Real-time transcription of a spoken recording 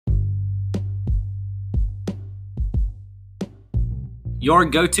Your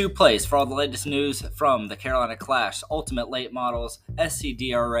go-to place for all the latest news from the Carolina Clash, Ultimate Late Models,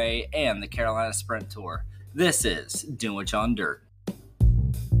 SCDRA, and the Carolina Sprint Tour. This is Doing What on Dirt.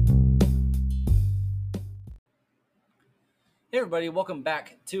 Hey everybody, welcome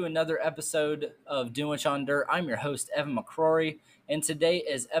back to another episode of Doing What on Dirt. I'm your host, Evan McCrory, and today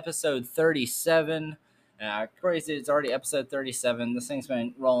is episode 37. Crazy, it's already episode 37. This thing's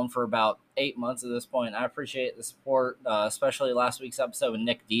been rolling for about 8 months at this point. I appreciate the support, especially last week's episode with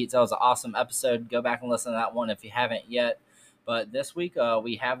Nick Dietz. That was an awesome episode. Go back and listen to that one if you haven't yet. But this week,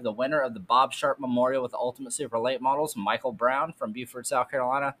 we have the winner of the Bob Sharp Memorial with the Ultimate Super Late Models, Michael Brown from Beaufort, South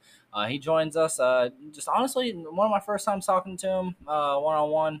Carolina. He joins us. Just honestly, one of my first times talking to him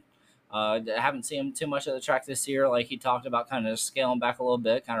one-on-one. I haven't seen him too much at the track this year. Like he talked about kind of scaling back a little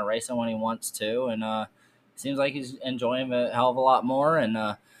bit, kind of racing when he wants to. And seems like he's enjoying it a hell of a lot more. And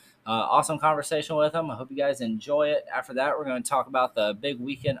awesome conversation with him. I hope you guys enjoy it. After that, we're going to talk about the big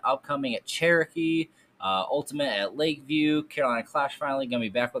weekend upcoming at Cherokee. Ultimate at Lakeview. Carolina Clash finally going to be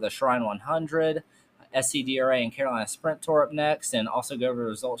back with a Shrine 100. SCDRA and Carolina Sprint Tour up next, and also go over the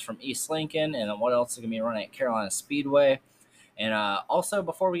results from East Lincoln and then what else is going to be running at Carolina Speedway. And also,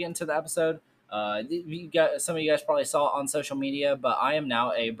 before we get into the episode, some of you guys probably saw it on social media, but I am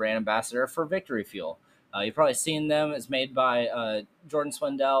now a brand ambassador for Victory Fuel. You've probably seen them. It's made by Jordan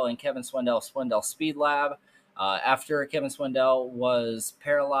Swindell and Kevin Swindell, Swindell Speed Lab. After Kevin Swindell was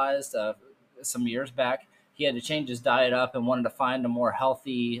paralyzed some years back, he had to change his diet up and wanted to find a more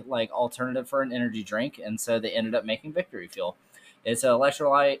healthy alternative for an energy drink, and so they ended up making Victory Fuel. It's an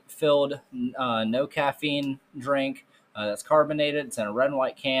electrolyte-filled, no caffeine drink that's carbonated. It's in a red and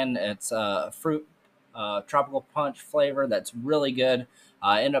white can. It's a fruit tropical punch flavor that's really good.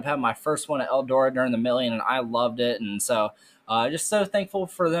 I ended up having my first one at Eldora during the Million, and I loved it. And so just so thankful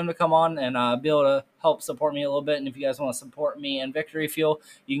for them to come on and be able to help support me a little bit. And if you guys want to support me and Victory Fuel,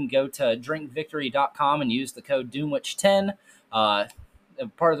 you can go to drinkvictory.com and use the code DoomWitch10. Part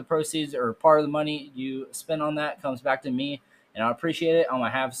of the proceeds or part of the money you spend on that comes back to me, and I appreciate it. I'm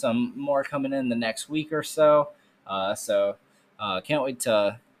going to have some more coming in the next week or so. Can't wait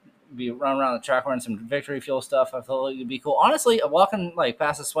to be running around the track wearing some Victory Fuel stuff. I feel like it'd be cool. Honestly, walking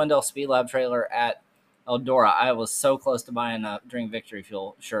past the Swindell Speed Lab trailer at Eldora, I was so close to buying a Drink Victory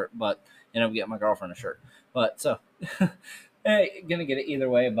Fuel shirt, but ended up getting my girlfriend a shirt. But so, hey, gonna get it either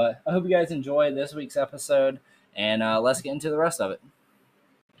way. But I hope you guys enjoy this week's episode, and let's get into the rest of it.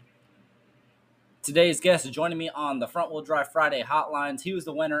 Today's guest is joining me on the Front Wheel Drive Friday Hotlines. He was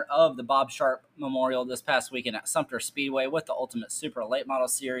the winner of the Bob Sharp Memorial this past weekend at Sumter Speedway with the Ultimate Super Late Model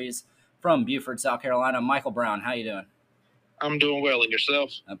Series from Beaufort, South Carolina. Michael Brown, how you doing? I'm doing well. And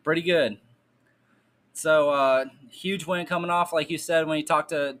yourself? Pretty good. So, huge win coming off. Like you said, when you talked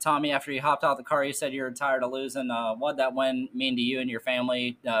to Tommy after you hopped out the car, you said you were tired of losing. What did that win mean to you and your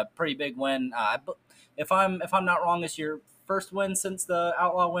family? Pretty big win. If I'm not wrong, it's your first win since the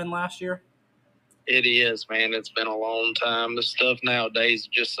Outlaw win last year? It is, man. It's been a long time. This stuff nowadays is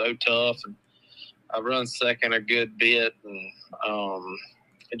just so tough. And I've run second a good bit, and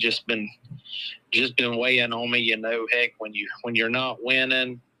it just been weighing on me. You know, heck, when you're not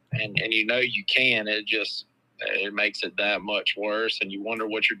winning and you know you can, it makes it that much worse, and you wonder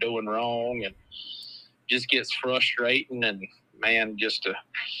what you're doing wrong, and just gets frustrating. And man, just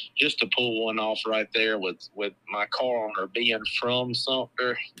to pull one off right there with my car owner being from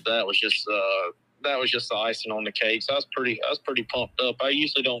Sumter, that was just the icing on the cake. So I was pretty pumped up. I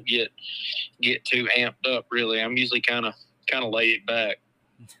usually don't get too amped up, really. I'm usually kind of laid back.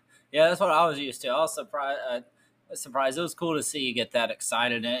 Yeah, that's what I was used to. I was surprised. It was cool to see you get that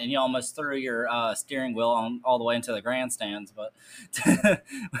excited, and you almost threw your steering wheel all the way into the grandstands. But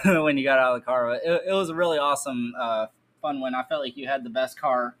when you got out of the car, it was a really awesome, fun win. I felt like you had the best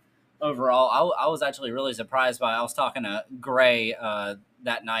car overall. I was actually really surprised by it. I was talking to Gray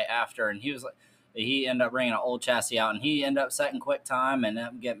that night after, and he ended up bringing an old chassis out, and he ended up setting quick time and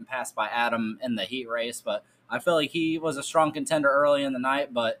ended up getting passed by Adam in the heat race. But I feel like he was a strong contender early in the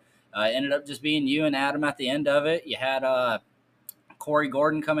night, but ended up just being you and Adam at the end of it. You had Corey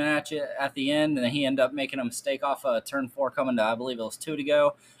Gordon coming at you at the end, and then he ended up making a mistake off turn 4 coming to, I believe it was 2 to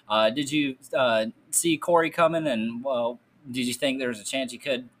go. Did you see Corey coming, and did you think there was a chance you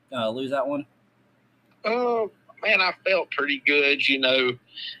could lose that one? Man, I felt pretty good. You know,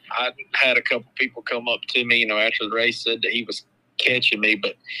 I had a couple people come up to me, after the race, said that he was catching me.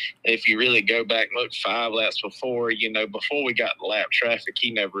 But if you really go back and look 5 laps before we got the lap traffic, he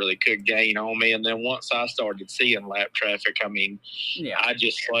never really could gain on me. And then once I started seeing lap traffic, I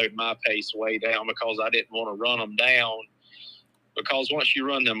just slowed my pace way down because I didn't want to run them down. because once you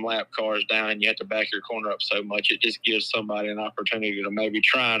run them lap cars down and you have to back your corner up so much, it just gives somebody an opportunity to maybe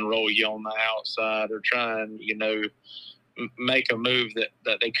try and roll you on the outside or try and, make a move that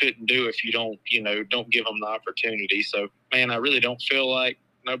they couldn't do if you don't give them the opportunity. So, man, I really don't feel like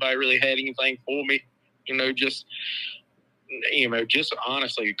nobody really had anything for me. Just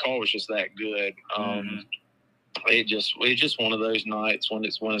honestly, the car was just that good. It's just one of those nights when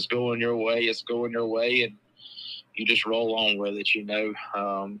it's going your way, and you just roll on with it.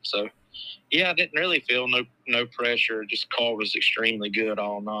 So yeah, I didn't really feel no pressure. Just car was extremely good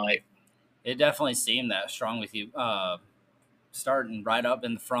all night. It definitely seemed that strong with you, starting right up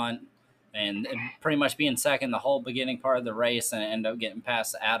in the front and pretty much being second the whole beginning part of the race, and end up getting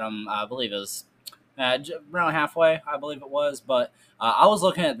past Adam. I believe it was around halfway, I believe it was. But I was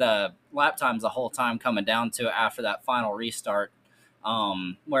looking at the lap times the whole time coming down to it after that final restart,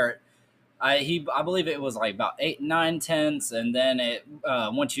 where I believe it was like about 8, 9 tenths, and then it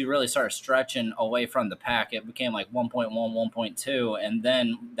once you really started stretching away from the pack, it became like 1.1, 1.2, and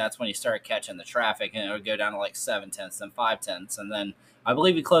then that's when he started catching the traffic, and it would go down to like 7 tenths and 5 tenths, and then I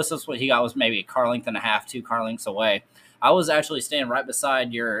believe the closest what he got was maybe a car length and a half, 2 car lengths away. I was actually standing right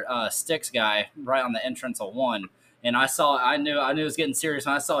beside your sticks guy, right on the entrance of one, and I knew it was getting serious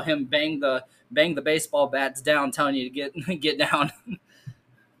when I saw him bang the baseball bats down, telling you to get down.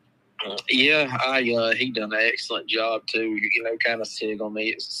 Yeah, he done an excellent job too. Kind of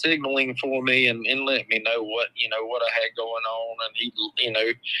signaling for me, and letting me know what I had going on, and he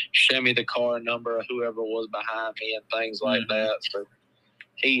show me the car number of whoever was behind me and things like that. So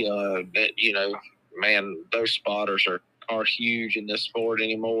he man, those spotters are huge in this sport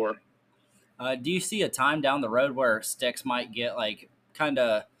anymore. Do you see a time down the road where Sticks might get like kind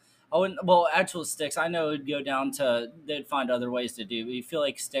of? Oh, well, actual Sticks, I know it'd go down to they'd find other ways to do. But you feel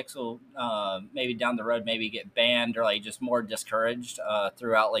like Sticks will maybe down the road maybe get banned or like just more discouraged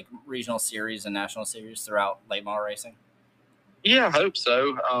throughout like regional series and national series throughout late model racing? Yeah, I hope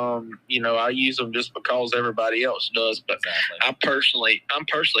so. I use them just because everybody else does, but exactly. I'm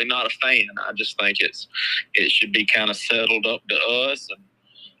personally not a fan. I just think it should be kind of settled up to us and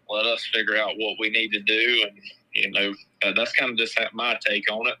let us figure out what we need to do. And that's kind of just my take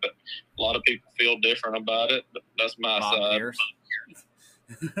on it. But a lot of people feel different about it. But that's my side.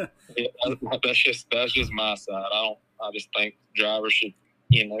 Yeah, that's just my side. I just think drivers should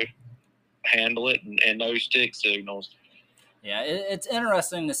handle it and know stick signals. Yeah, it's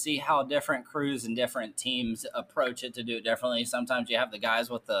interesting to see how different crews and different teams approach it to do it differently. Sometimes you have the guys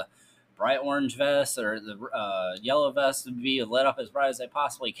with the bright orange vest or the yellow vest to be lit up as bright as they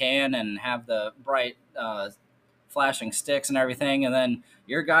possibly can and have the bright flashing sticks and everything. And then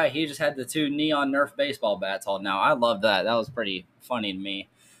your guy, he just had the 2 neon Nerf baseball bats holding out. I love that. That was pretty funny to me,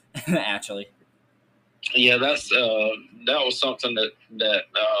 actually. Yeah, that was something that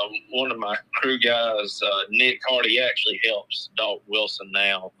one of my crew guys, Nick Hardy, actually helps Dalton Wilson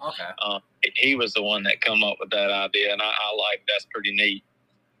now. Okay. He was the one that come up with that idea, and I like that's pretty neat.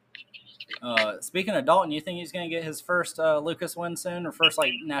 Speaking of Dalton, you think he's going to get his first Lucas win soon, or first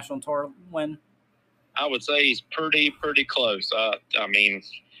like national tour win? I would say he's pretty close. I mean,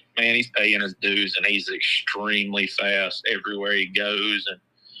 man, he's paying his dues, and he's extremely fast everywhere he goes, and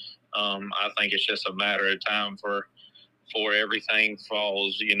I think it's just a matter of time for everything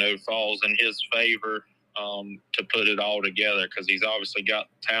falls in his favor to put it all together, because he's obviously got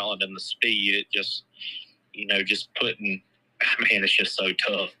the talent and the speed. It just just putting, man, it's just so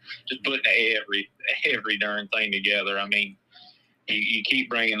tough. Just putting every darn thing together. I mean, you keep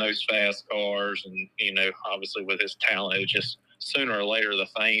bringing those fast cars, and obviously with his talent, it's just sooner or later the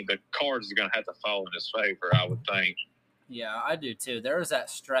cards are going to have to fall in his favor, I would think. Yeah, I do too. There was that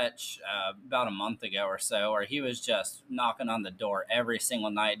stretch about a month ago or so where he was just knocking on the door every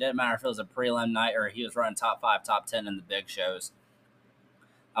single night. It didn't matter if it was a prelim night or he was running top 5, top 10 in the big shows.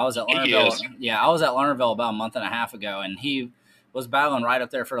 I was at Lernerville. Yeah, I was at Lernerville about a month and a half ago, and he was battling right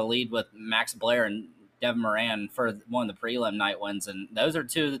up there for the lead with Max Blair and Devin Moran for one of the prelim night wins. And those are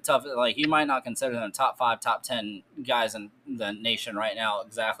 2 of the tough. Like, you might not consider them top 5, top 10 guys in the nation right now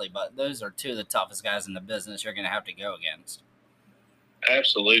exactly, but those are 2 of the toughest guys in the business you're going to have to go against.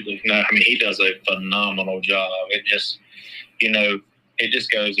 Absolutely. No, I mean, he does a phenomenal job. It just, it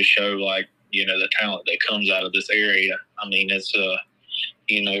just goes to show, like, the talent that comes out of this area. I mean, it's,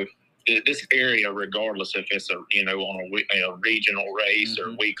 this area, regardless if it's on a regional race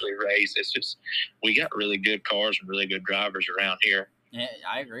or weekly race, it's just, we got really good cars and really good drivers around here. Yeah,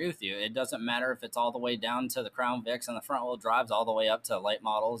 I agree with you. It doesn't matter if it's all the way down to the Crown Vics and the front wheel drives, all the way up to late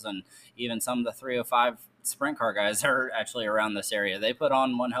models, and even some of the 305 sprint car guys are actually around this area. They put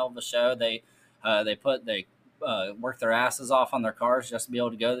on one hell of a show. They put the work their asses off on their cars just to be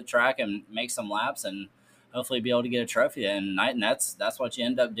able to go to the track and make some laps and hopefully be able to get a trophy at the end of the night. And that's what you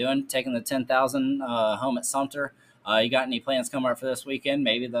end up doing, taking the 10,000 home at Sumter. You got any plans coming up for this weekend?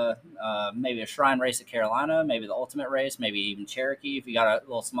 Maybe maybe a Shrine race at Carolina, maybe the Ultimate race, maybe even Cherokee if you got a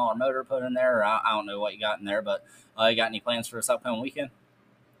little smaller motor put in there. Or I don't know what you got in there, but you got any plans for this upcoming weekend?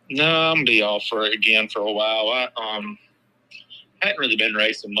 No, I'm gonna be off for it again for a while. I hadn't really been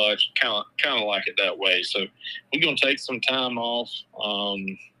racing much, kind of like it that way. So we're gonna take some time off.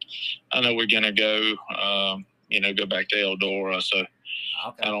 I know we're gonna go, go back to Eldora. So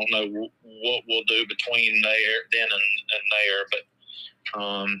Okay. I don't know what we'll do between then and there, but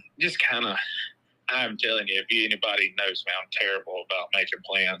just kind of. I'm telling you, if anybody knows me, I'm terrible about making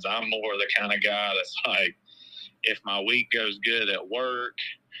plans. I'm more the kind of guy that's like, if my week goes good at work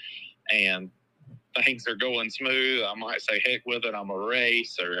and things are going smooth, I might say, heck with it, I'm a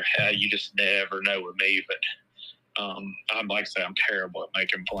race, or you just never know with me. But I'd like to say I'm terrible at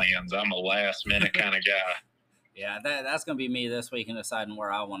making plans. I'm a last minute kind of guy. Yeah, that's gonna be me this week in deciding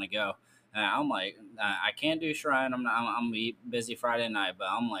where I want to go. I'm like, I can't do Shrine. I'm gonna be busy Friday night, but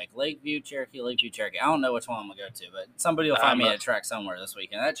I'm like Lakeview, Cherokee. I don't know which one I'm gonna go to, but somebody will find me at a track somewhere this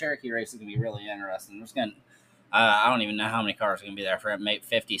weekend. That Cherokee race is gonna be really interesting. There's gonna, I don't even know how many cars are gonna be there for it. Maybe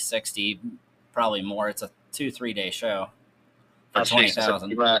 50, 60, probably more. It's a 2-3 day show for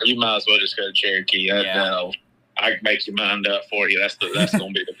 20,000. You might as well just go to Cherokee. I can make your mind up for you. That's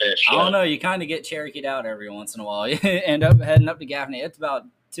gonna be the best show. I don't know. You kind of get Cherokee'd out every once in a while. You end up heading up to Gaffney. It's about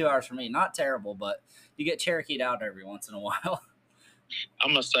 2 hours for me. Not terrible, but you get Cherokee'd out every once in a while.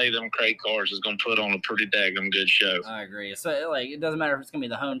 I'm gonna say them crate cars is gonna put on a pretty daggum good show. I agree. So like, it doesn't matter if it's gonna be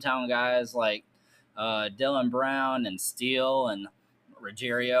the hometown guys like Dylan Brown and Steele and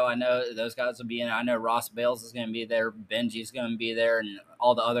Ruggiero. I know those guys will be in. I know Ross Bales is going to be there. Benji's going to be there, and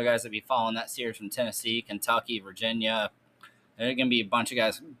all the other guys that be following that series from Tennessee, Kentucky, Virginia. There's going to be a bunch of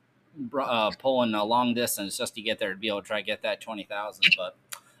guys pulling a long distance just to get there to be able to try to get that 20,000. But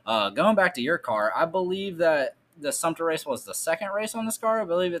going back to your car, I believe that the Sumter race was the second race on this car. I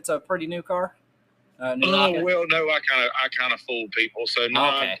believe it's a pretty new car. Well, no, I kind of fooled people. So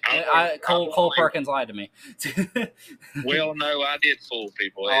no, okay. Cole Perkins lied to me. Well, no, I did fool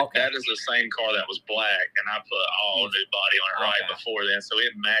people. Okay. That is the same car that was black, and I put all new body on it right before then, so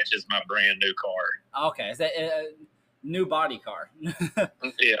it matches my brand new car. Okay, is that a new body car? I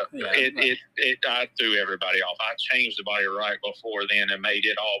threw everybody off. I changed the body right before then and made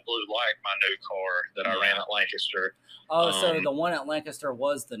it all blue like my new car that I ran at Lancaster. Oh, so the one at Lancaster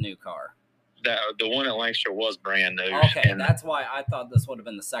was the new car. The one at Lancaster was brand new. Okay, and that's why I thought this would have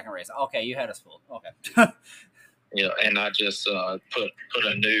been the second race. Okay, you had us fooled. Okay. Yeah, and I just put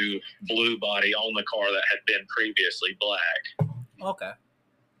a new blue body on the car that had been previously black. Okay.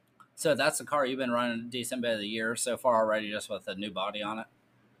 So that's the car you've been running a decent bit of the year so far already, just with a new body on it.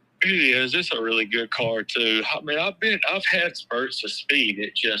 It is. It's a really good car too. I mean, I've had spurts of speed.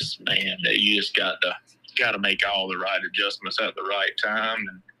 It just, man, you just got to make all the right adjustments at the right time.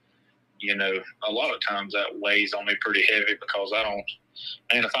 And a lot of times that weighs on me pretty heavy because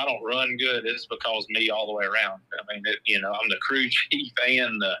if I don't run good, it's because me all the way around. I mean, I'm the crew chief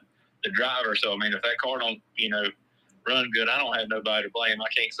and the driver. So, I mean, if that car don't, run good, I don't have nobody to blame. I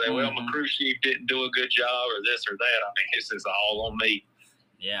can't say, well, my crew chief didn't do a good job or this or that. I mean, it's just all on me.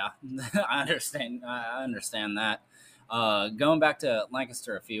 Yeah, I understand. I understand that. Going back to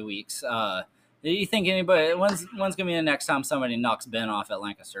Lancaster a few weeks, do you think when's going to be the next time somebody knocks Ben off at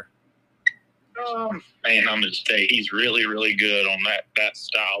Lancaster? Man, I'm going to tell you, he's really, really good on that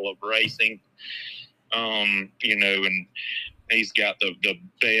style of racing. And he's got the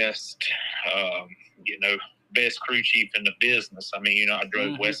best, best crew chief in the business. I mean, I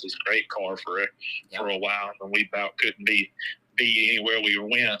drove Wesley's great car for a while, and we about couldn't be anywhere we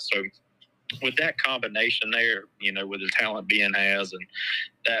went. So with that combination there, with the talent being has and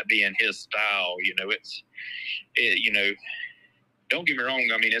that being his style, don't get me wrong.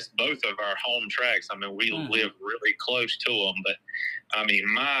 I mean, it's both of our home tracks. I mean, we live really close to them, but I mean,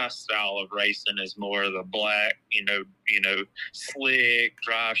 my style of racing is more of the black, slick,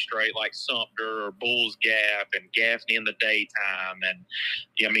 drive straight like Sumter or Bulls Gap and Gaffney in the daytime. And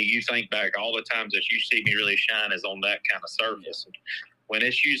I mean, you think back, all the times that you see me really shine is on that kind of surface. And when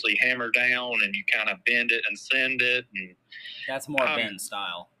it's usually hammered down and you kind of bend it and send it, and that's more Ben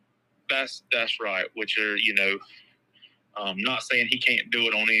style. That's right. Which are not saying he can't do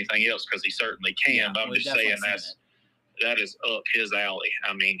it on anything else because he certainly can, but I'm just saying that is up his alley.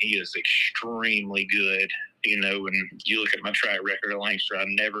 I mean, he is extremely good and you look at my track record at Lancaster, I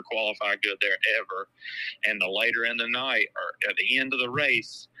never qualified good there ever. And the later in the night or at the end of the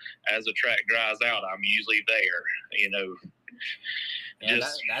race, as the track dries out, I'm usually there. Yeah,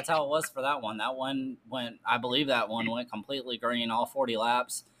 that's how it was for that one. That one I believe that one went completely green all 40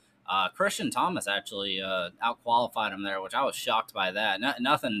 laps. Christian Thomas actually out-qualified him there, which I was shocked by that.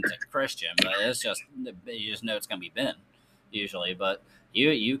 Nothing to Christian, but it's just you just know it's going to be Ben usually. But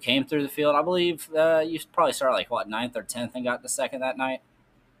you came through the field. I believe you probably started like what 9th or 10th and got the second that night.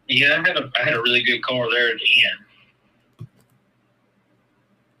 Yeah, I had a really good car there at the end.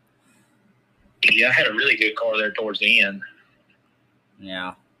 Yeah, I had a really good car there towards the end.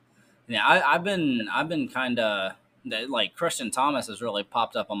 Yeah. I've been kind of like Christian Thomas has really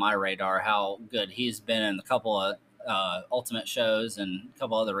popped up on my radar. How good he's been in a couple of ultimate shows and a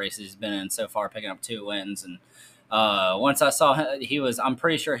couple other races he's been in so far, picking up 2 wins. And once I saw him, I'm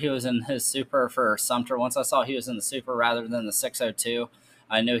pretty sure he was in his super for Sumter. Once I saw he was in the super rather than the 602,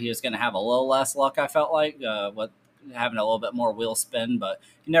 I knew he was going to have a little less luck. I felt like with having a little bit more wheel spin, but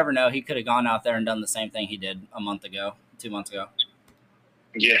you never know. He could have gone out there and done the same thing he did 2 months ago.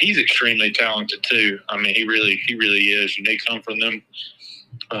 Yeah, he's extremely talented too. I mean, he really is. They come from them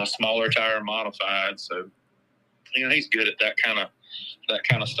smaller tire modified, so he's good at that kind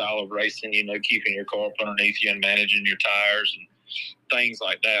of style of racing. Keeping your car up underneath you and managing your tires and things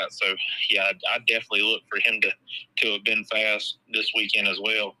like that. So yeah, I definitely look for him to have been fast this weekend as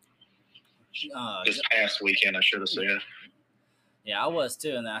well. This past weekend, I should have said. Yeah, I was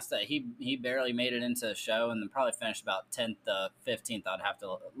too, and that's that. He barely made it into the show, and then probably finished about 10th, 15th. I'd have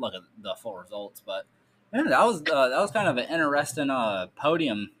to look at the full results, but man, that was kind of an interesting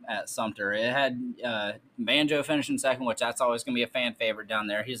podium at Sumter. It had Banjo finishing second, which that's always going to be a fan favorite down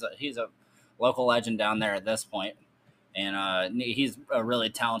there. He's a local legend down there at this point, and he's a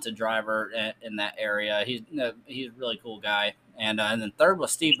really talented driver in that area. He's a really cool guy. And then third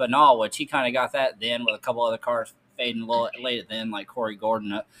was Steve Banal, which he kind of got that then with a couple other cars fading a little late at the end, like Corey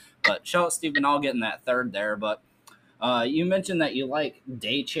Gordon. But shout out Steve Banal getting that third there. But you mentioned that you like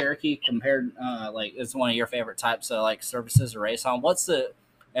day Cherokee compared, like it's one of your favorite types of like services to race on. What's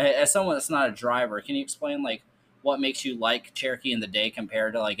as someone that's not a driver, can you explain like what makes you like Cherokee in the day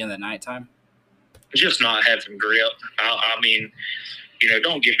compared to like in the nighttime? Just not having grip. I mean,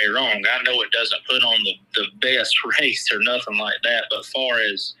 don't get me wrong. I know it doesn't put on the best race or nothing like that, but far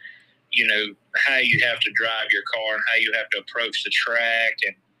as, how you have to drive your car and how you have to approach the track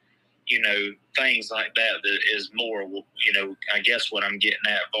and, things like that is more, I guess what I'm getting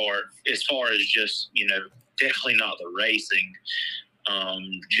at as far as just, definitely not the racing.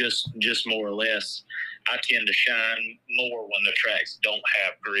 Just more or less, I tend to shine more when the tracks don't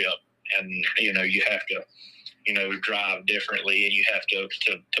have grip and, you have to, drive differently and you have to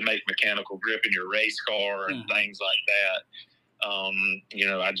make mechanical grip in your race car and things like that.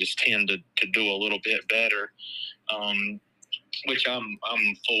 I just tend to do a little bit better, which I'm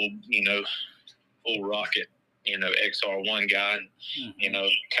full rocket, XR1 guy. And,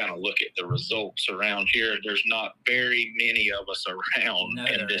 kind of look at the results around here. There's not very many of us around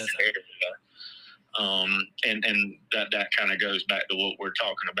in this area. And that kind of goes back to what we're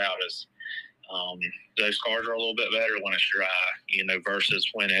talking about is, those cars are a little bit better when it's dry, versus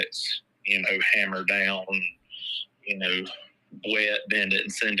when it's, hammer down, wet, bend it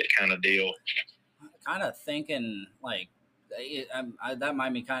and send it kind of deal. Kind of thinking like that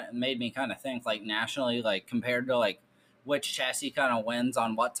made me kind of think like nationally, like compared to like which chassis kind of wins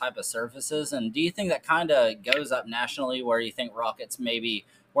on what type of surfaces. And do you think that kind of goes up nationally where you think rockets maybe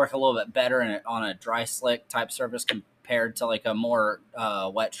work a little bit better on a dry slick type surface compared to like a more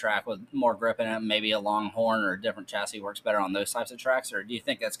wet track with more grip in it, maybe a Longhorn or a different chassis works better on those types of tracks? Or do you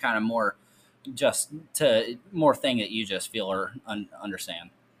think that's kind of more thing that you just feel or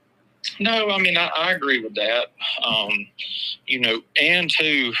understand? No, I mean, I agree with that. And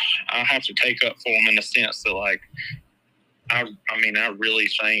two, I have to take up for them in the sense that, like, I really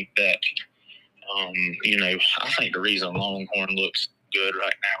think that, I think the reason Longhorn looks good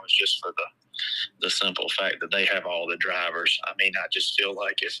right now is just for the simple fact that they have all the drivers. I mean, I just feel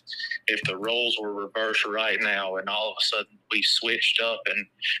like if the roles were reversed right now and all of a sudden we switched up and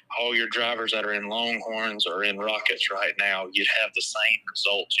all your drivers that are in Longhorns are in Rockets right now, you'd have the same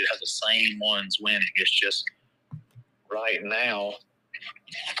results. You'd have the same ones winning. It's just right now,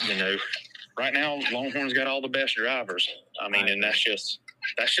 Longhorn's got all the best drivers. I mean, and that's the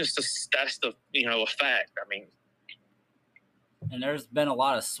a fact. I mean, and there's been a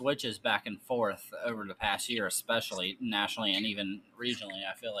lot of switches back and forth over the past year, especially nationally and even regionally,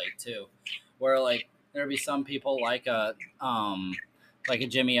 I feel like, too. Where, like, there'd be some people like like a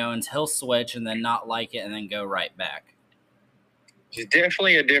Jimmy Owens, he'll switch and then not like it and then go right back. It's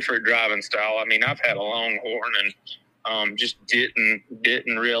definitely a different driving style. I mean, I've had a Longhorn and just didn't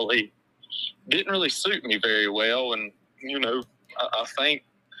really suit me very well. And I think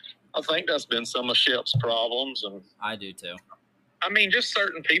that's been some of Shep's problems. And I do too. I mean, just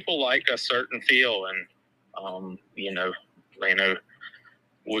certain people like a certain feel, and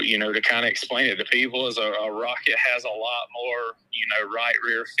to kind of explain it to people is a Rocket has a lot more, right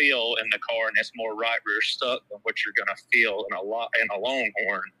rear feel in the car, and it's more right rear stuck than what you're going to feel in a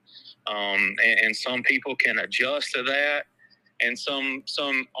Longhorn. And some people can adjust to that, and some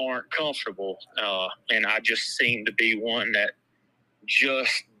aren't comfortable. And I just seem to be one that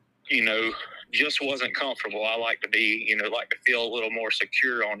just wasn't comfortable. I like to be, like to feel a little more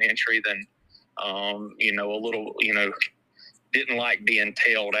secure on entry than, a little, didn't like being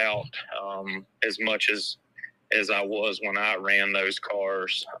tailed out as much as I was when I ran those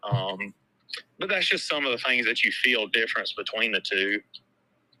cars. But that's just some of the things that you feel difference between the two.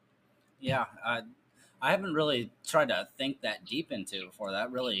 Yeah, I haven't really tried to think that deep into before.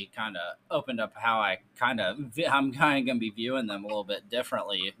 That really kind of opened up how I'm kind of going to be viewing them a little bit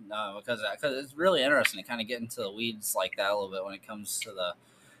differently because it's really interesting to kind of get into the weeds like that a little bit when it comes to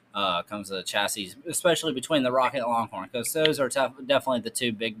the chassis, especially between the Rocket and Longhorn, because those are definitely the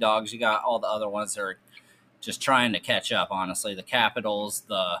two big dogs. You got all the other ones that are just trying to catch up. Honestly, the Capitals,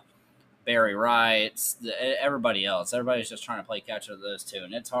 the Barry Wrights, everybody else, everybody's just trying to play catch up to those two,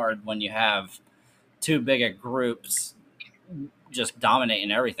 and it's hard when you have too big of groups just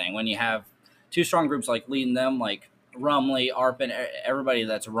dominating everything. When you have two strong groups like leading them, like Rumley, Arpin, everybody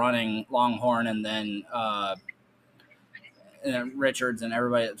that's running Longhorn, and then Richards and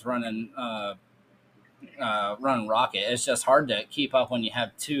everybody that's running Rocket. It's just hard to keep up when you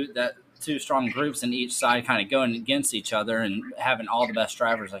have two strong groups in each side kind of going against each other and having all the best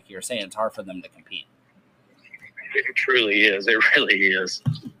drivers, like you were saying. It's hard for them to compete. It truly is. It really is.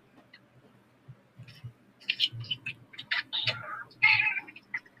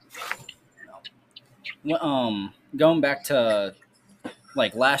 Going back to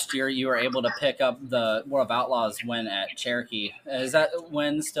like last year, you were able to pick up the World of Outlaws win at Cherokee. Is that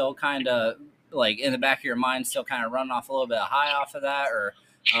win still kind of like in the back of your mind, still kind of running off a little bit high off of that, or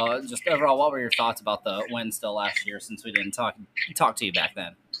just overall, what were your thoughts about the win still last year since we didn't talk to you back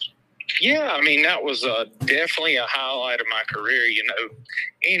then? Yeah, I mean, that was definitely a highlight of my career.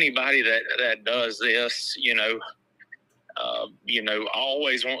 Anybody that does this,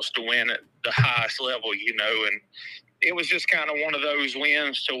 always wants to win at the highest level, and it was just kind of one of those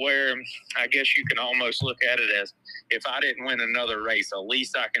wins to where I guess you can almost look at it as, if I didn't win another race, at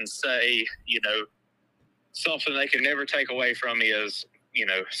least I can say, something they can never take away from me is,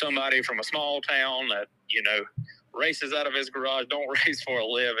 somebody from a small town that, races out of his garage, don't race for a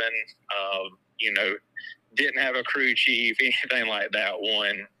living, didn't have a crew chief, anything like that,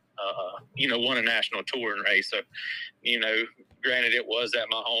 won a national touring race. So, granted it was at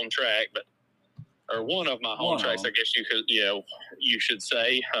my home track, or one of my home tracks, I guess you should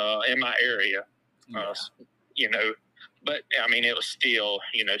say, in my area, but I mean, it was still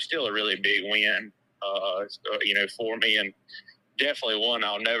a really big win, for me, and definitely one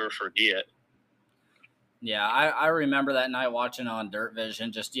I'll never forget. Yeah, I remember that night watching on Dirt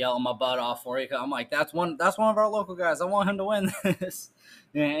Vision, just yelling my butt off for you. I'm like, that's one of our local guys. I want him to win this,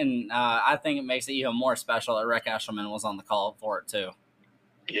 and I think it makes it even more special that Rick Eshelman was on the call for it too.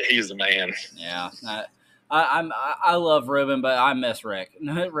 Yeah, he's the man. Yeah, I love Ruben, but I miss Rick.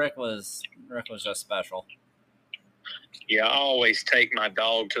 Rick was just special. Yeah, I always take my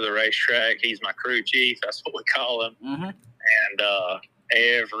dog to the racetrack. He's my crew chief. That's what we call him. Mm-hmm. And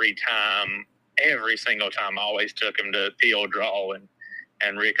every single time, I always took him to Peel Draw,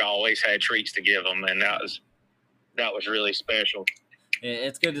 and Rick always had treats to give him, and that was really special.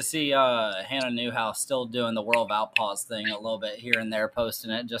 It's good to see Hannah Newhouse still doing the World of Outlaws thing a little bit here and there, posting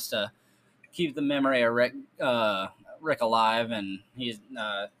it just to keep the memory of Rick alive. And he's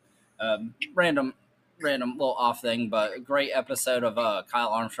random little off thing, but a great episode of Kyle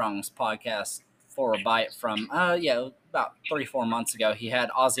Armstrong's podcast For a Bite from about 3-4 months ago. He had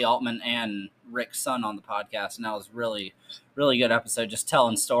Ozzy Altman and Rick's son on the podcast, and that was really good episode, just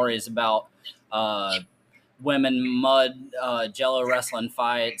telling stories about women mud jello wrestling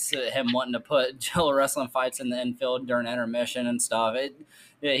fights, him wanting to put jello wrestling fights in the infield during intermission and stuff.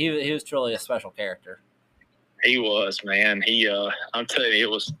 He was truly a special character. He was, man. I'm telling you,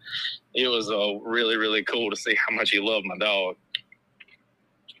 it was really, really cool to see how much he loved my dog.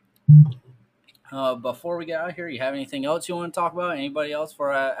 Before we get out of here, you have anything else you want to talk about? Anybody else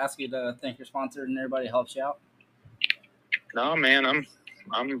before I ask you to thank your sponsor and everybody helps you out? No, man,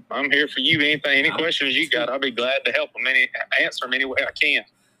 I'm here for you. Any questions you got, I'll be glad to help them. Answer them any way I can.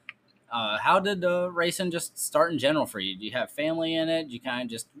 How did racing just start in general for you? Do you have family in it? Do you kind of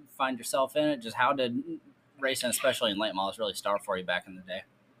just find yourself in it? Just how did racing, especially in late models, really start for you back in the day?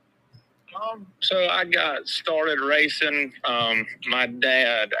 So I got started racing. My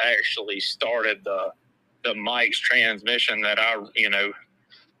dad actually started the Mike's transmission that I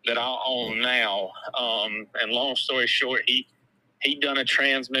own now. And long story short, he done a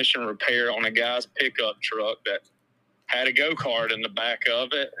transmission repair on a guy's pickup truck that had a go-kart in the back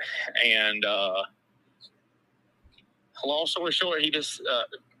of it. And long story short, he just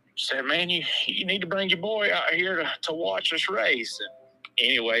said, man, you need to bring your boy out here to watch us race. And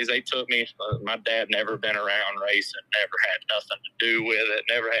anyways, they took me. My dad never been around racing, never had nothing to do with it,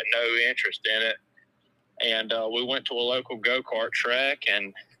 never had no interest in it. And we went to a local go-kart track,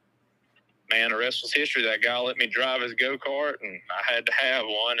 and man, the rest was history. That guy let me drive his go-kart, and I had to have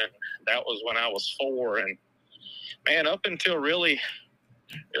one, and that was when I was 4. And man, up until really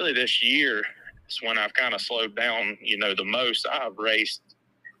this year is when I've kind of slowed down, the most. I've raced,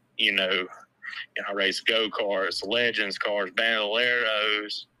 I raced go-karts, Legends cars,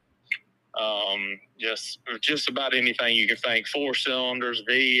 Bandoleros, just about anything you can think. 4 cylinders,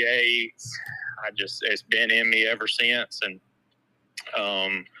 V8s. It's been in me ever since. And,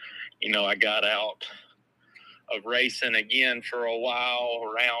 I got out of racing again for a while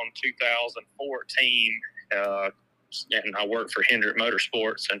around 2014. And I worked for Hendrick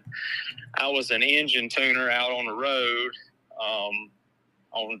Motorsports, and I was an engine tuner out on the road,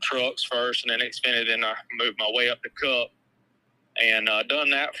 on trucks first, and then Xfinity. Then I moved my way up to Cup, and done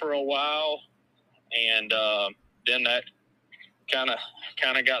that for a while. And then that kind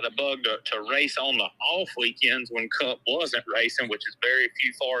of got the bug to race on the off weekends when Cup wasn't racing, which is very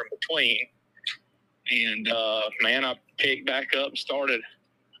few far in between. And man, I picked back up and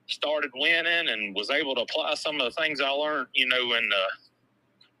started winning, and was able to apply some of the things I learned,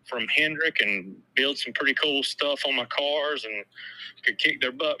 from Hendrick, and build some pretty cool stuff on my cars, and could kick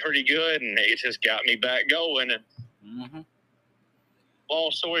their butt pretty good. And it just got me back going. And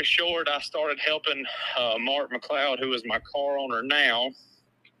long story short, I started helping Mark McLeod, who is my car owner now,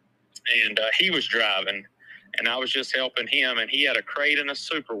 and he was driving, and I was just helping him. And he had a crate and a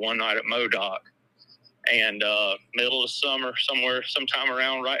super one night at Modoc, and middle of summer, sometime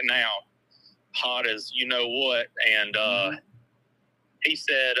around right now, hot as you know what. And he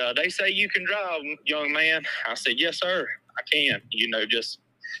said, they say you can drive, young man. I said, yes, sir, I can.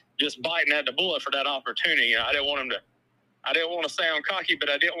 Just biting at the bullet for that opportunity. I didn't want to sound cocky, but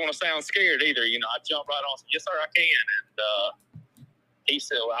I didn't want to sound scared either. I jumped right on. Yes, sir, I can. And he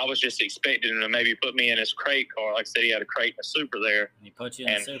said, well, I was just expecting him to maybe put me in his crate car. Like I said, he had a crate and a super there. And he put you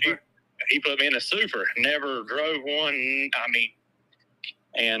in a super? He put me in a super. Never drove one.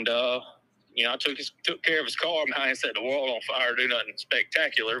 And I took care of his car. I didn't set the world on fire, do nothing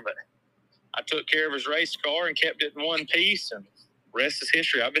spectacular, but I took care of his race car and kept it in one piece. And rest is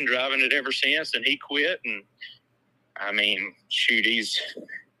history. I've been driving it ever since. And he quit, and shoot, he's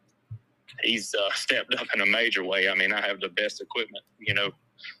stepped up in a major way. I have the best equipment,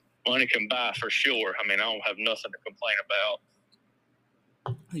 money can buy for sure. I don't have nothing to complain about.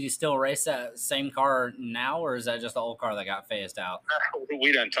 Do you still race that same car now, or is that just the old car that got phased out?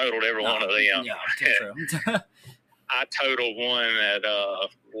 We done totaled every one of them. Yeah, true. I totaled one at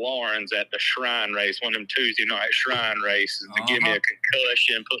Lawrence at the Shrine race, one of them Tuesday night Shrine races, to give me a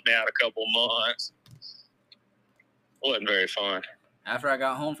concussion, put me out a couple months. Wasn't very fun. After I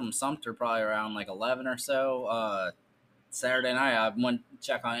got home from Sumter, probably around like 11 or so, Saturday night, I went to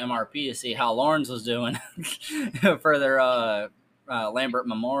check on MRP to see how Lawrence was doing for their Lambert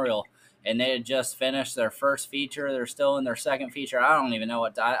Memorial, and they had just finished their first feature. They're still in their second feature. I don't even know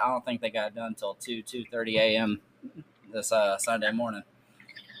I don't think they got done until 2:30 a.m. this Sunday morning.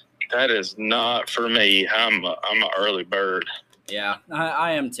 That is not for me. I'm an early bird. Yeah,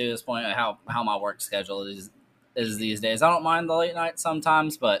 I am too. At this point, how my work schedule is these days. I don't mind the late night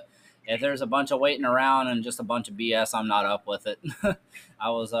sometimes, but if there's a bunch of waiting around and just a bunch of BS, I'm not up with it. I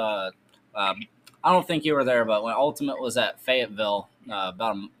was I don't think you were there, but when Ultimate was at Fayetteville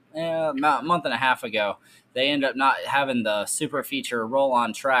about a month and a half ago, they ended up not having the super feature roll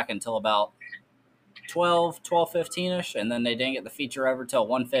on track until about 12:15ish, and then they didn't get the feature over till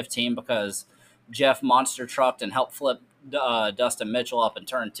 1:15 because Jeff monster trucked and helped flip Dustin Mitchell up in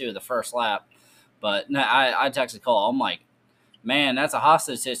turn 2 the first lap. But no, I texted Cole. I'm like, man, that's a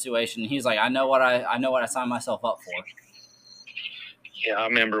hostage situation. He's like, I know what I signed myself up for. Yeah, I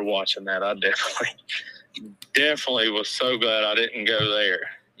remember watching that. I definitely was so glad I didn't go there.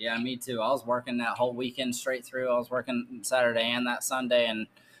 Yeah, me too. I was working that whole weekend straight through. I was working Saturday and that Sunday, and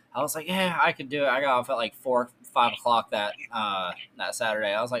I was like, yeah, I could do it. I got off at like 4, 5 o'clock that Saturday.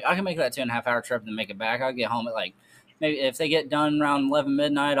 I was like, I can make that 2.5 hour trip and make it back. I'll get home at like maybe if they get done around 11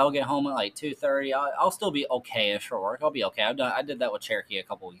 midnight, I'll get home at like 2:30. I'll still be okay for work. I'll be okay. I did that with Cherokee a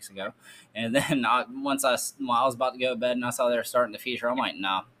couple weeks ago, and then when I was about to go to bed and I saw they were starting to feature, I'm like,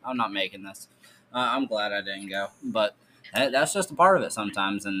 no, I'm not making this. I'm glad I didn't go, but that's just a part of it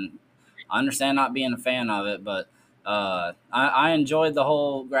sometimes, and I understand not being a fan of it, but I enjoyed the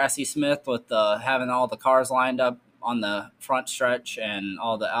whole Grassy Smith with having all the cars lined up on the front stretch and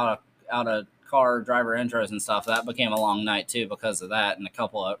all the out of car driver intros and stuff. That became a long night too because of that, and a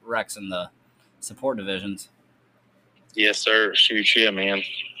couple of wrecks in the support divisions. Yes, sir. Shoot, yeah, man.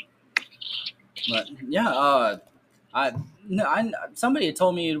 But yeah, I no, somebody had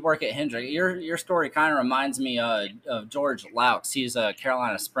told me you'd work at Hendrick. Your story kind of reminds me of George Laux. He's a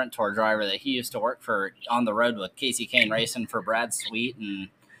Carolina Sprint Tour driver that he used to work for on the road with Casey Kane racing for Brad Sweet, and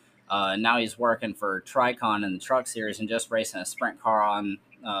now he's working for Tricon in the Truck Series and just racing a sprint car on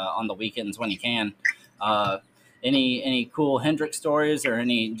the weekends when he can. Uh, any cool Hendrick stories or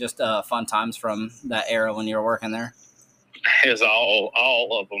any just fun times from that era when you were working there? It's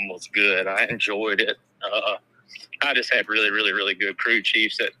all of them was good. I enjoyed it. I just had really good crew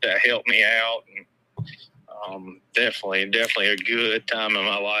chiefs that helped me out, and definitely a good time in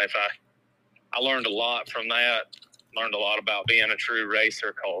my life. I learned a lot from that. Learned a lot about being a true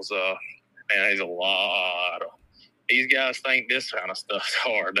racer because man, there's a lot of these guys think this kind of stuff's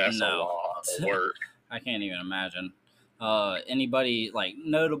hard. That's a lot of work. I can't even imagine. Anybody like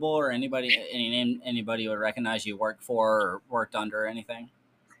notable or anybody would recognize you worked for or worked under or anything?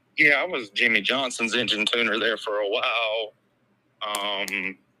 Yeah, I was Jimmy Johnson's engine tuner there for a while.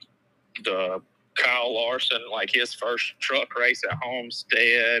 The Kyle Larson, like his first truck race at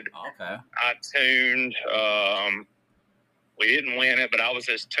Homestead. Okay. I tuned. We didn't win it, but I was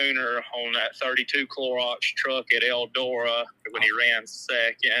his tuner on that 32 Clorox truck at Eldora when he ran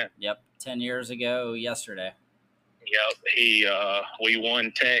second. Yep, 10 years ago yesterday. Yep, we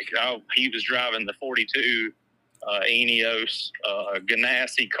won Tech. He was driving the 42 Eneos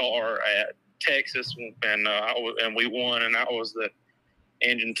Ganassi car at Texas, and we won, and I was the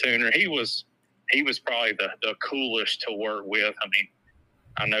engine tuner. He was probably the coolest to work with. I mean,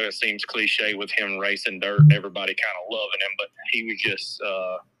 I know it seems cliche with him racing dirt and everybody kind of loving him, but he was just,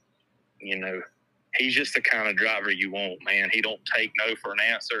 he's just the kind of driver you want, man. He don't take no for an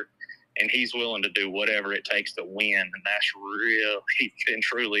answer, and he's willing to do whatever it takes to win, and that's really and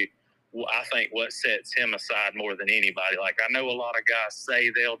truly, I think, what sets him aside more than anybody. Like, I know a lot of guys say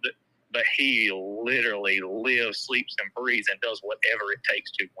they'll do, but he literally lives, sleeps, and breathes and does whatever it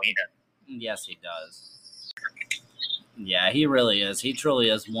takes to win. Yes, he does. Yeah, he really is. He truly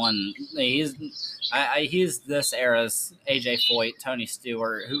is one. He's this era's AJ Foyt, Tony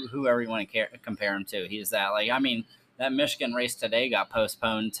Stewart, whoever you want to compare him to. He's that. Like, I mean, that Michigan race today got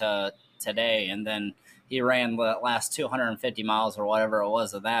postponed to today, and then he ran the last 250 miles or whatever it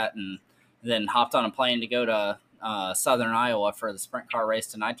was of that, and then hopped on a plane to go to Southern Iowa for the sprint car race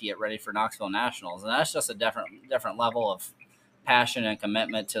tonight to get ready for Knoxville Nationals. And that's just a different level of passion and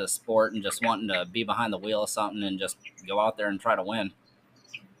commitment to the sport and just wanting to be behind the wheel of something and just go out there and try to win.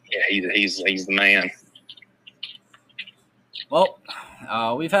 Yeah, he's the man. Well,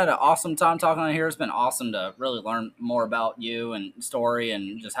 we've had an awesome time talking on here. It's been awesome to really learn more about you and story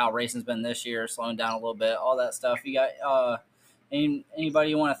and just how racing's been this year, slowing down a little bit, all that stuff. You got anybody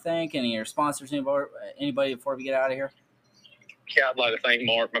you want to thank? Any of your sponsors? Anybody before we get out of here? Yeah, I'd like to thank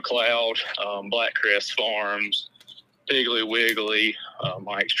Mark McLeod, Black Crest Farms, Piggly Wiggly,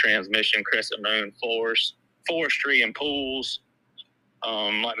 Mike's Transmission, Crescent Moon Forestry and Pools.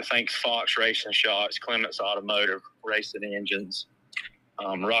 I'd like to thank Fox Racing Shots, Clements Automotive Racing Engines,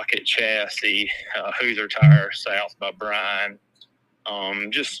 Rocket Chassis, Hoosier Tire South by Brian.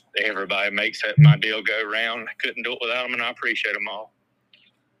 Just everybody makes my deal go round. Couldn't do it without them, and I appreciate them all.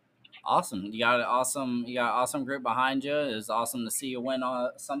 Awesome. You got an awesome group behind you. It's awesome to see you win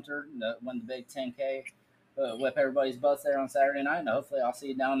Sumter, win the Big 10K. Whip everybody's butts there on Saturday night, and hopefully I'll see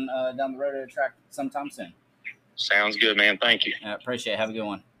you down the road at a track sometime soon. Sounds good, man. Thank you. I appreciate it. Have a good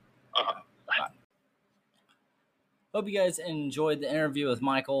one. Bye. Hope you guys enjoyed the interview with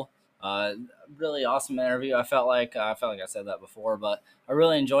Michael. Really awesome interview. I felt like I said that before, but I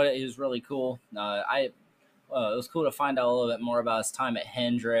really enjoyed it. He was really cool. It was cool to find out a little bit more about his time at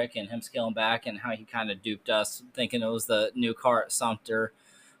Hendrick and him scaling back and how he kind of duped us thinking it was the new car at Sumter.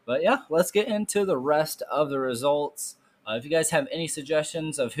 But yeah, let's get into the rest of the results. If you guys have any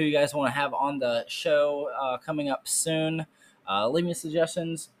suggestions of who you guys want to have on the show coming up soon, Leave me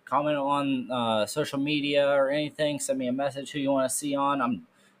suggestions, comment on social media or anything. Send me a message who you want to see on. I'm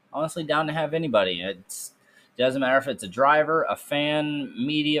honestly down to have anybody. It doesn't matter if it's a driver, a fan,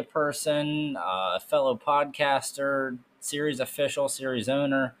 media person, a fellow podcaster, series official, series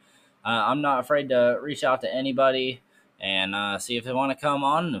owner. I'm not afraid to reach out to anybody and see if they want to come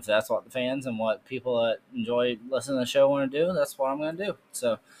on. And if that's what the fans and what people that enjoy listening to the show want to do, that's what I'm going to do.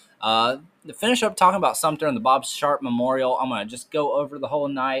 So, to finish up talking about Sumter and the Bob Sharp Memorial, I'm going to just go over the whole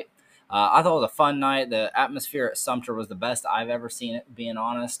night. I thought it was a fun night. The atmosphere at Sumter was the best I've ever seen it, being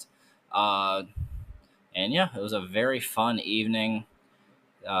honest. And yeah, it was a very fun evening.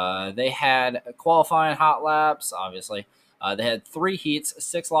 They had qualifying hot laps, obviously. They had 3 heats,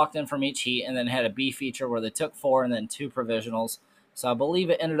 6 locked in from each heat, and then had a B feature where they took 4 and then 2 provisionals. So I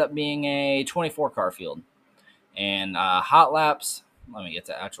believe it ended up being a 24 car field. And hot laps, let me get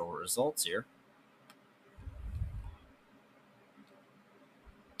to actual results here.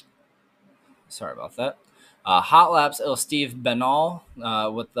 Sorry about that. Hot laps, it was Steve Benall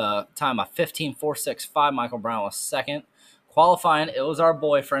with the time of 15.465. Michael Brown was second. Qualifying, it was our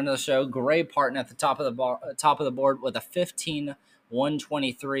boyfriend of the show, Gray Parton, at the top of the board with a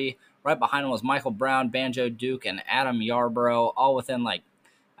 15.123. Right behind him was Michael Brown, Banjo Duke, and Adam Yarborough, all within like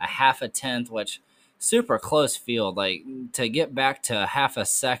a half a tenth, which super close field. Like to get back to half a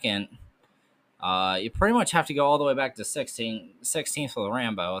second, you pretty much have to go all the way back to 16th for the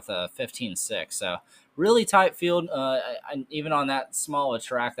Rambo with a 15.6. So really tight field. Even on that small a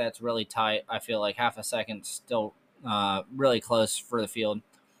track, that's really tight. I feel like half a second still really close for the field.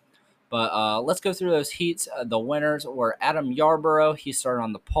 But let's go through those heats. The winners were Adam Yarborough. He started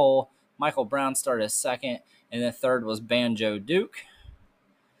on the pole. Michael Brown started second. And then third was Banjo Duke.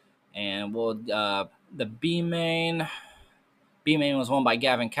 And the B main was won by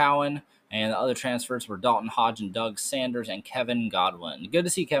Gavin Cowan. And the other transfers were Dalton Hodge and Doug Sanders and Kevin Godwin. Good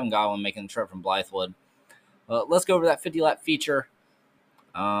to see Kevin Godwin making the trip from Blythewood. Let's go over that 50-lap feature.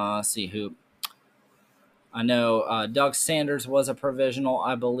 Let's see who. I know Doug Sanders was a provisional,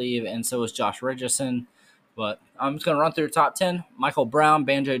 I believe, and so was Josh Richardson. But I'm just going to run through the top 10. Michael Brown,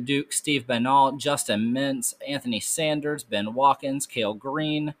 Banjo Duke, Steve Benall, Justin Mintz, Anthony Sanders, Ben Watkins, Cale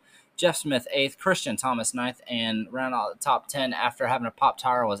Green, Jeff Smith 8th, Christian Thomas 9th, and round out the top 10 after having a pop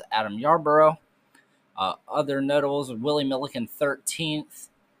tire was Adam Yarborough. Other notables, Willie Milliken 13th.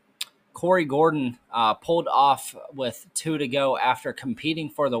 Corey Gordon pulled off with 2 to go after competing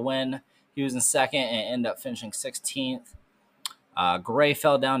for the win. He was in second and ended up finishing 16th. Gray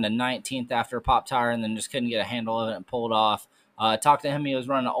fell down to 19th after a pop tire and then just couldn't get a handle of it and pulled off. Talked to him. He was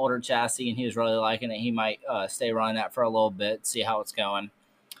running an older chassis and he was really liking it. He might stay running that for a little bit, see how it's going.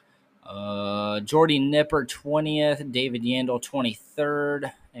 Jordy Nipper 20th, David Yandel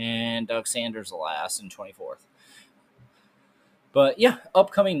 23rd, and Doug Sanders last in 24th. But yeah,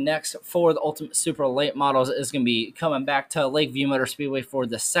 upcoming next for the Ultimate Super Late Models is going to be coming back to Lakeview Motor Speedway for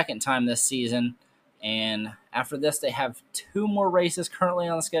the second time this season. And after this, they have 2 more races currently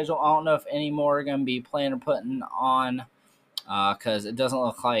on the schedule. I don't know if any more are going to be planning or putting on because it doesn't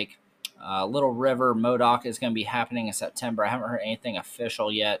look like Little River Modoc is going to be happening in September. I haven't heard anything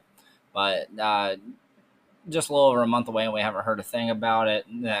official yet, but just a little over a month away and we haven't heard a thing about it.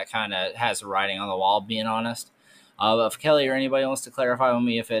 That kind of has the writing on the wall, being honest. But if Kelly or anybody wants to clarify with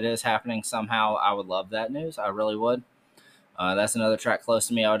me if it is happening somehow, I would love that news. I really would. That's another track close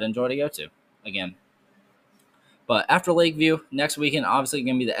to me I would enjoy to go to again. But after Lakeview, next weekend, obviously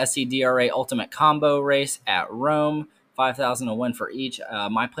going to be the SCDRA Ultimate Combo Race at Rome. $5,000 a win for each.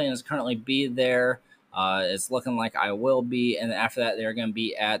 My plan is currently be there. It's looking like I will be. And after that, they're going to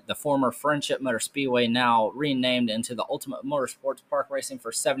be at the former Friendship Motor Speedway, now renamed into the Ultimate Motorsports Park Racing for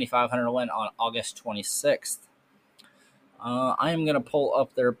 $7,500 a win on August 26th. I am going to pull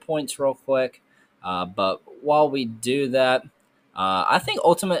up their points real quick. But while we do that, I think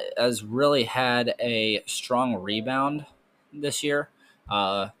Ultimate has really had a strong rebound this year.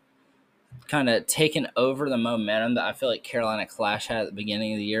 Kind of taken over the momentum that I feel like Carolina Clash had at the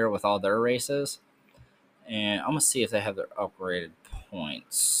beginning of the year with all their races. And I'm going to see if they have their upgraded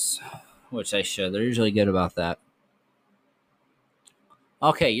points, which they should. They're usually good about that.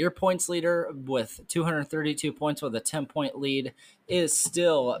 Okay, your points leader with 232 points with a 10-point lead is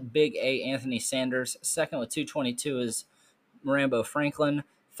still Big A Anthony Sanders. Second with 222 is Rambo Franklin.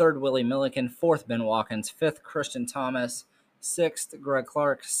 Third, Willie Milliken. Fourth, Ben Watkins. Fifth, Christian Thomas. Sixth, Greg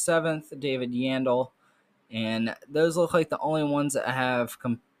Clark. Seventh, David Yandel. And those look like the only ones that have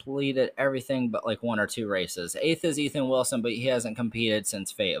completed everything but like 1 or 2 races. Eighth is Ethan Wilson, but he hasn't competed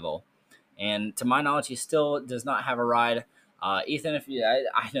since Fayetteville. And to my knowledge, he still does not have a ride. Ethan, if you,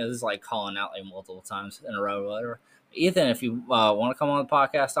 I know this is like calling out like multiple times in a row or whatever, Ethan, if you want to come on the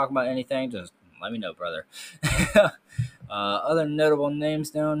podcast, talk about anything, just let me know, brother. Other notable names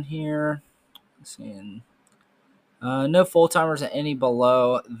down here. Seeing no full timers at any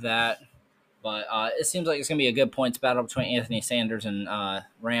below that, but it seems like it's going to be a good points battle between Anthony Sanders and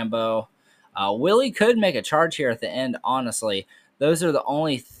Rambo. Willie could make a charge here at the end. Honestly, those are the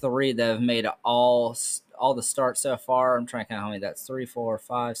only three that have made all the starts so far. I'm trying to count how many that's 3, 4,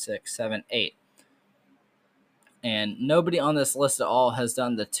 5, 6, 7, 8. And nobody on this list at all has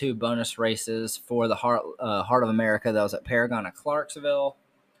done the 2 bonus races for the Heart of America that was at Paragon and Clarksville.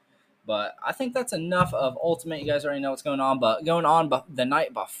 But I think that's enough of Ultimate. You guys already know what's going on. But going on the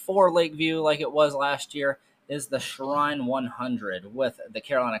night before Lakeview, like it was last year, is the Shrine 100 with the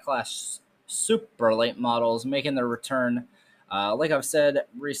Carolina Clash super late models making their return. Like I've said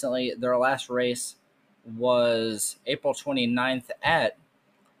recently, their last race was April 29th at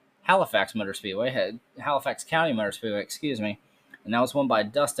Halifax County Motor Speedway, excuse me. And that was won by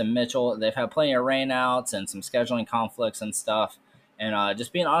Dustin Mitchell. They've had plenty of rainouts and some scheduling conflicts and stuff. And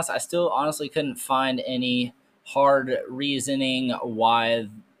just being honest, I still honestly couldn't find any hard reasoning why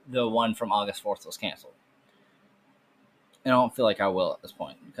the one from August 4th was canceled. And I don't feel like I will at this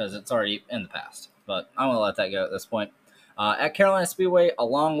point because it's already in the past. But I'm going to let that go at this point. At Carolina Speedway,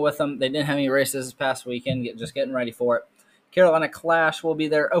 along with them, they didn't have any races this past weekend, just getting ready for it. Carolina Clash will be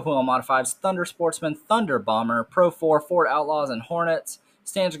there. Open wheel modifieds, Thunder Sportsman, Thunder Bomber, Pro 4, Ford Outlaws, and Hornets.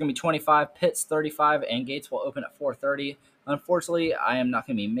 Stands are going to be 25, pits 35, and gates will open at 4:30. Unfortunately, I am not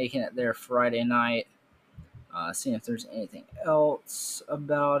going to be making it there Friday night. Seeing if there's anything else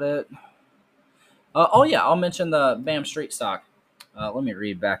about it. I'll mention the BAM Street Stock. Let me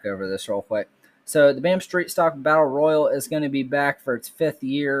read back over this real quick. So the BAM Street Stock Battle Royal is going to be back for its 5th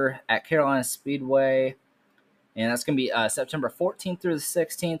year at Carolina Speedway. And that's going to be September 14th through the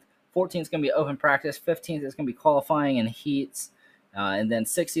 16th. 14th is going to be open practice. 15th is going to be qualifying and heats. And then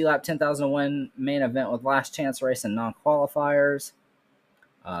 60 lap, 10,000 win main event with last chance race and non-qualifiers.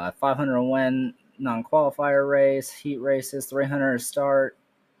 500 win non-qualifier race, heat races, 300 start.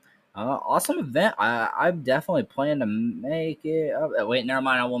 Awesome event. I definitely plan to make it. Wait, never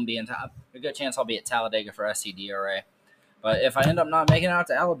mind. I won't be in time. A good chance I'll be at Talladega for SCDRA. But if I end up not making it out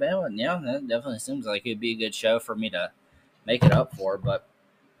to Alabama, yeah, that definitely seems like it'd be a good show for me to make it up for. But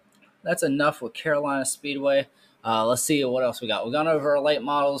that's enough with Carolina Speedway. Let's see what else we got. We've gone over our late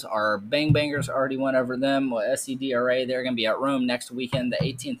models. Our Bang Bangers already went over them. With SCDRA, they're going to be at Rome next weekend, the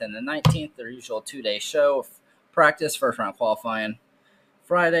 18th and the 19th. Their usual 2-day show. Practice, first round qualifying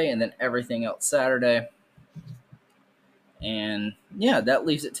Friday, and then everything else Saturday. And yeah, that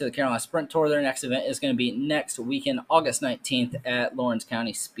leaves it to the Carolina Sprint Tour. Their next event is going to be next weekend, August 19th at Lawrence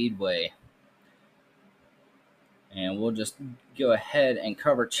County Speedway. And we'll just go ahead and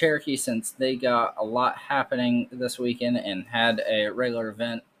cover Cherokee since they got a lot happening this weekend and had a regular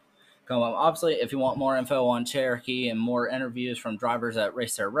event come up. Obviously, if you want more info on Cherokee and more interviews from drivers that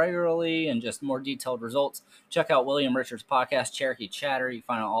race there regularly and just more detailed results, check out William Richards' podcast, Cherokee Chatter. You can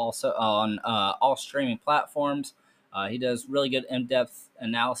find it also on all streaming platforms. He does really good in-depth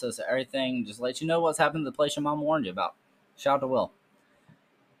analysis of everything. Just let you know what's happened to the place your mom warned you about. Shout out to Will.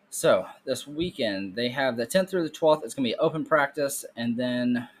 So this weekend, they have the 10th through the 12th. It's going to be open practice. And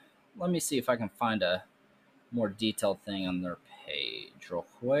then let me see if I can find a more detailed thing on their page real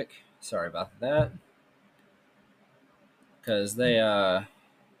quick. Sorry about that. Because they,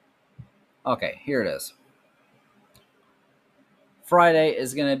 okay, here it is. Friday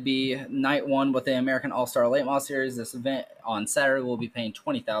is going to be night 1 with the American All-Star Late Model Series. This event on Saturday will be paying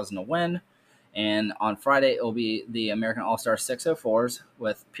 $20,000 to win. And on Friday, it will be the American All-Star 604s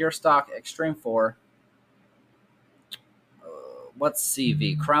with Pure Stock Extreme 4. What's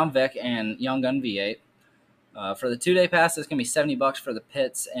CV? Crown Vic and Young Gun V8. For the 2-day pass, it's going to be $70 for the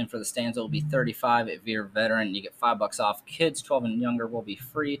pits, and for the stands, it will be $35. If you're a veteran, you get $5 off. Kids 12 and younger will be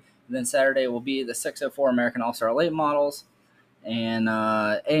free. And then Saturday will be the 604 American All-Star Late Models. And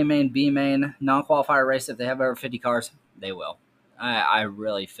A main, B main, non-qualifier race. If they have over 50 cars, they will. I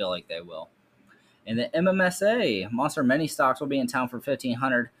really feel like they will. And the MMSA Monster Mini Stocks will be in town for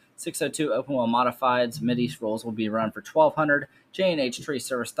 $1,500. 602 open wheel modifieds Mideast rolls will be run for $1,200. J&H Tree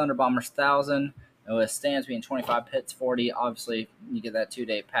Service Thunder Bombers $1,000. And with stands being 25, pits 40. Obviously, you get that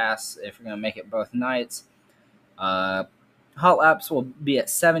 2-day pass if you're going to make it both nights. Hot laps will be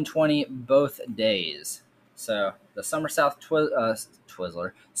at 720 both days. So the Summer South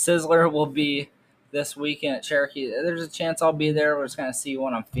Sizzler will be this weekend at Cherokee. There's a chance I'll be there. We're just going to see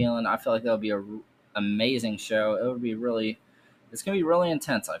what I'm feeling. I feel like that'll be an amazing show. It's going to be really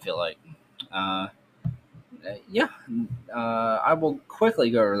intense, I feel like. Yeah, I will quickly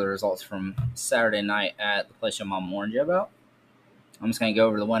go over the results from Saturday night at the place your mom warned you about. I'm just going to go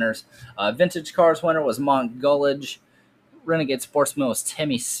over the winners. Vintage Cars winner was Mont Gullidge. Renegade Sportsman was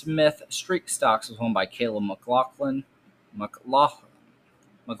Timmy Smith. Streak Stocks was won by Caleb McLaughlin. McLaughlin.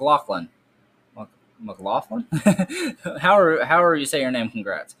 McLaughlin? however you say your name,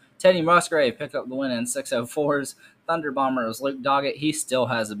 congrats. Teddy Musgrave picked up the win in 604s. Thunder Bomber was Luke Doggett. He still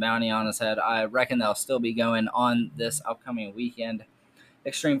has a bounty on his head. I reckon they'll still be going on this upcoming weekend.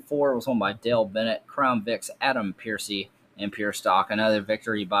 Extreme 4 was won by Dale Bennett. Crown Vic's Adam Piercy. And Pure Stock, another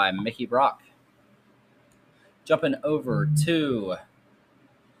victory by Mickey Brock. Jumping over to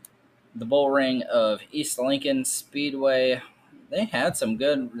the bull ring of East Lincoln Speedway. They had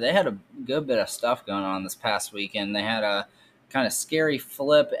a good bit of stuff going on this past weekend. They had a kind of scary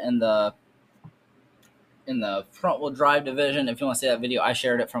flip in the front wheel drive division. If you want to see that video, I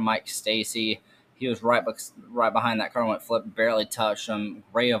shared it from Mike Stacy. He was right behind that car, went flip, barely touched him.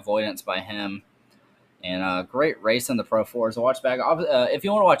 Great avoidance by him. And a great race in the Pro 4s. So watch back. If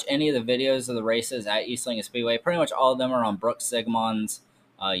you want to watch any of the videos of the races at East Lincoln Speedway, pretty much all of them are on Brooke Sigmon's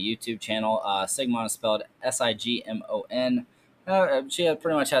YouTube channel. Sigmon is spelled Sigmon. She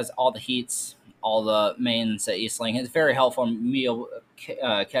pretty much has all the heats, all the mains at East Lincoln. It's very helpful for me to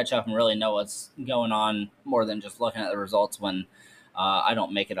catch up and really know what's going on more than just looking at the results when I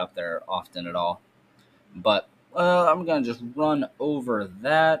don't make it up there often at all. But I'm going to just run over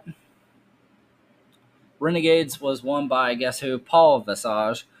that. Renegades was won by, guess who? Paul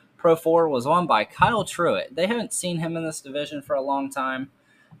Visage. Pro 4 was won by Kyle Truitt. They haven't seen him in this division for a long time,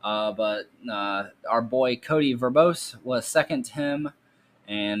 but our boy Cody Verbose was second to him,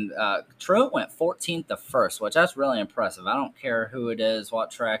 and Truitt went 14th to first, which that's really impressive. I don't care who it is, what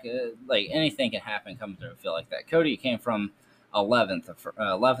track, like anything can happen coming through a field like that. Cody came from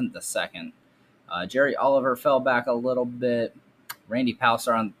 11th to second. Jerry Oliver fell back a little bit. Randy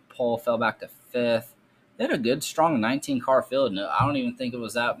Palser on the pole fell back to fifth. They had a good, strong 19-car field, and I don't even think it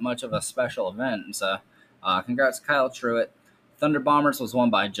was that much of a special event. So, congrats, Kyle Truitt. Thunder Bombers was won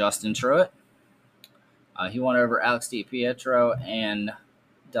by Justin Truitt. He won over Alex DiPietro and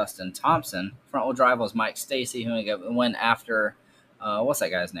Dustin Thompson. Front wheel drive was Mike Stacy, who went after, what's that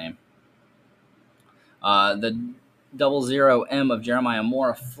guy's name? The 00M of Jeremiah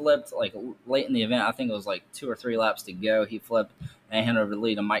Moore flipped like late in the event. I think it was like 2 or 3 laps to go. He flipped and handed over the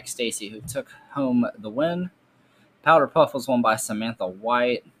lead to Mike Stacy, who took home the win. Powder Puff was won by Samantha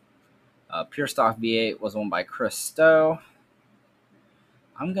White. Pure Stock V8 was won by Chris Stowe.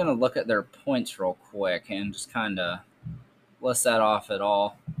 I'm going to look at their points real quick and just kind of list that off at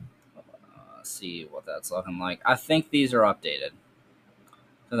all. See what that's looking like. I think these are updated,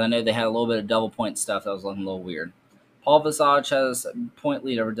 because I know they had a little bit of double point stuff that was looking a little weird. Paul Visage has point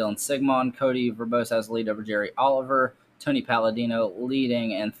lead over Dylan Sigmon. Cody Verbose has lead over Jerry Oliver. Tony Palladino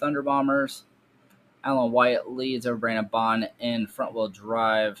leading in Thunder Bombers. Alan Wyatt leads over Brandon Bond in front wheel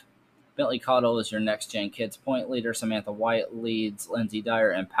drive. Bentley Cottle is your next gen kids point leader. Samantha Wyatt leads Lindsey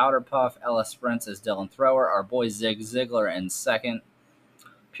Dyer and Powder Puff. Ellis Sprints is Dylan Thrower. Our boy Zig Ziglar in second.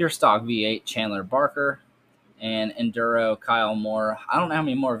 Pure Stock V8 Chandler Barker. And Enduro Kyle Moore. I don't know how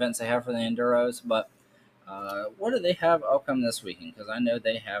many more events they have for the Enduros, but what do they have upcoming this weekend? Because I know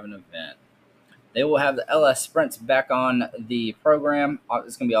they have an event. They will have the LS Sprints back on the program.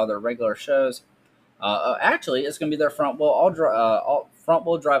 It's going to be all their regular shows. Actually, it's going to be their front wheel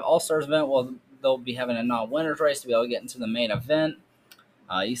drive All Stars event. Well, they'll be having a non-winners race to be able to get into the main event.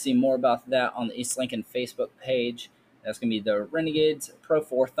 You see more about that on the East Lincoln Facebook page. That's going to be the Renegades, Pro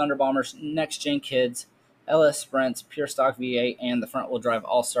 4, Thunder Bombers, Next Gen Kids, LS Sprints, Pure Stock V8, and the front wheel drive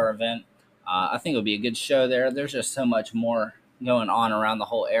All Star event. I think it'll be a good show there. There's just so much more going on around the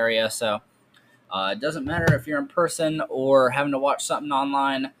whole area. So it doesn't matter if you're in person or having to watch something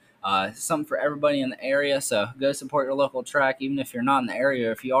online. Something for everybody in the area. So go support your local track, even if you're not in the area.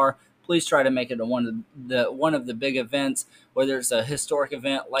 If you are, please try to make it to one of the big events, whether it's a historic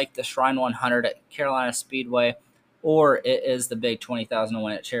event like the Shrine 100 at Carolina Speedway, or it is the big 20,000 to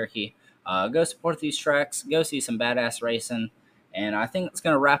win at Cherokee. Go support these tracks. Go see some badass racing. And I think that's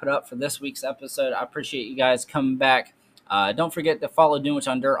going to wrap it up for this week's episode. I appreciate you guys coming back. Don't forget to follow Doing What's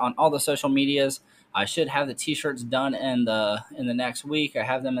on Dirt on all the social medias. I should have the t-shirts done in the next week. I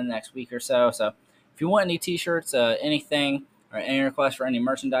have them in the next week or so. So if you want any t-shirts, anything, or any requests for any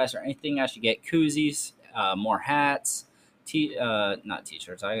merchandise or anything, I should get koozies, more hats, not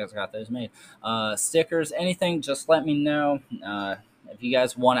t-shirts. I guess I got those made. Stickers, anything, just let me know. If you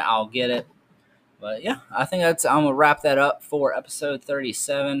guys want it, I'll get it. But yeah, I think I'm gonna wrap that up for episode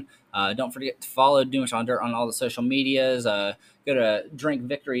 37. Don't forget to follow Doomwich on Dirt on all the social medias. Go to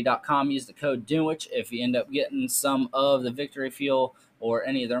drinkvictory.com. Use the code Doomwich if you end up getting some of the Victory Fuel or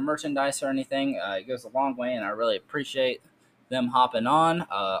any of their merchandise or anything. It goes a long way, and I really appreciate them hopping on.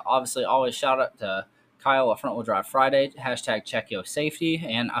 Obviously, always shout out to Kyle at Front Wheel Drive Friday. Hashtag check your safety,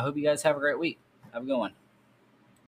 and I hope you guys have a great week. Have a good one.